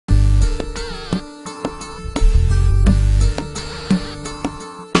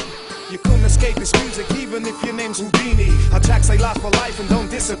music, even if your name's Houdini. Our tracks they last for life and don't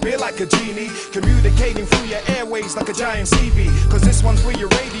disappear like a genie. Communicating through your airways like a giant CV. Cause this one for your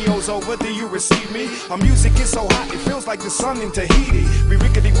radio's over, do you receive me? Our music is so hot, it feels like the sun in Tahiti. We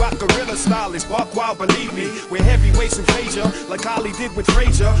rickety rock gorilla style, it's buck wild, believe me. We're heavyweights in Frazier, like Ali did with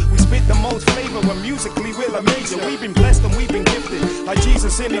Frazier. We spit the most flavor when musically we're a major. We've been blessed and we've been gifted, like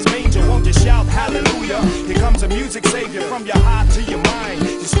Jesus in his manger. Won't you shout hallelujah? Here comes a music savior, from your heart to your mind,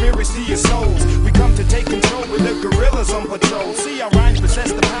 your spirits to your souls. We come to take control with the gorillas on patrol. See, our rhymes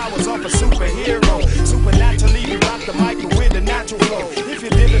possess the powers of a superhero. Supernaturally we rock the mic with a natural flow. If you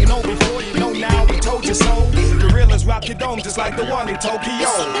didn't know before, you know now, we told you so. Gorillas rock your dome just like the one in Tokyo.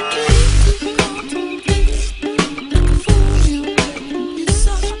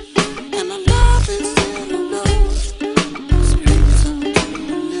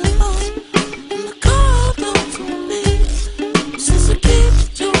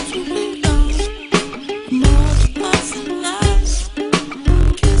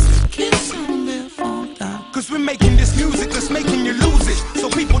 We're making this music that's making you lose it, so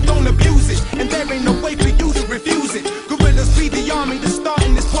people don't abuse it, and there ain't no way for you to refuse it. Gorillas be the army that's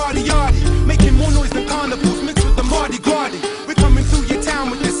starting this party yardy, making more noise than carnivals mixed with the Mardi Gras. We're coming through your town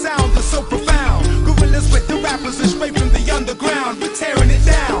with this sound that's so profound. Gorillas with the rappers and straight from the underground. We're tearing it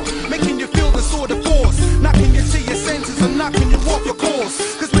down, making you feel the sort of force, knocking you to your senses and knocking you off your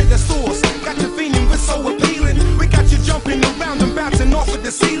course. Cause we're the source, got you feeling we're so appealing. We got you jumping around and bouncing off of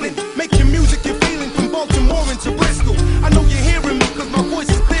the ceiling. Making music you're feeling from Baltimore into Bristol. I know you're hearing me cause my voice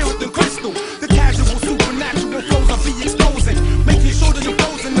is clearer than crystal. The casual supernatural flows I'll be exposing, making sure that you're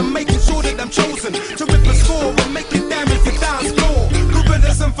frozen and making sure that I'm chosen to rip a score and make it damage the dance floor.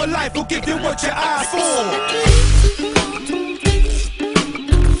 Gorillism for life will give you what you ask for.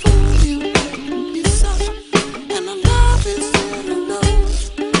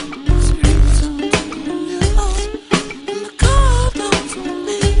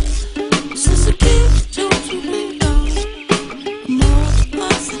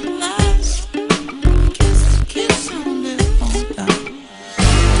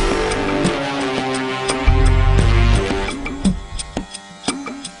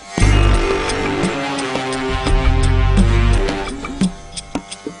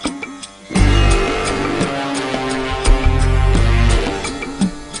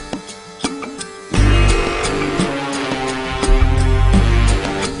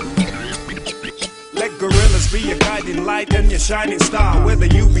 Gorillas be your guiding light and your shining star, whether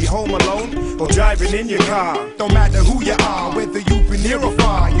you be home alone or driving in your car. Don't matter who you are, whether you be near or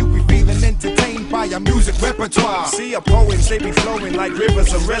far, you be feeling entertained by our music repertoire. See, our poems, they be flowing like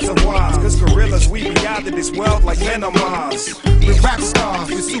rivers and reservoirs. Cause gorillas, we be out of this world like men on Mars. We're rap stars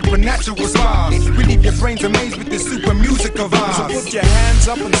with supernatural stars. We leave your brains amazed with this super music of ours. So put your hands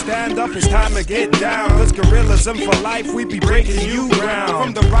up and stand up, it's time to get down. Cause gorillism for life, we be breaking you ground.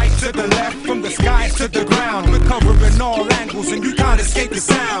 From the right to the left, from the skies to the ground, we're covering all angles and you can't escape the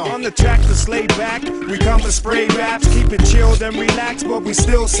sound. On the track to lay back, we come to spray raps. Keep it chilled and relaxed, but we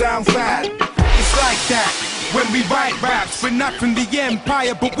still sound fat. It's like that when we write raps. We're not from the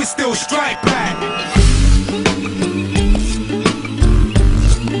empire, but we still strike back.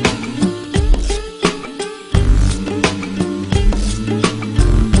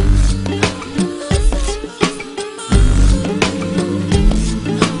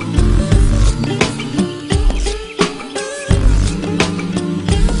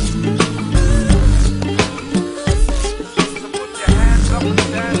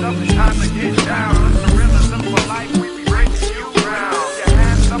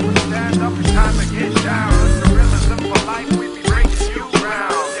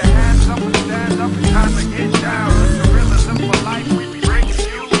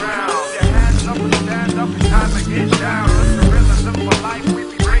 Time to get down, gorillas for life.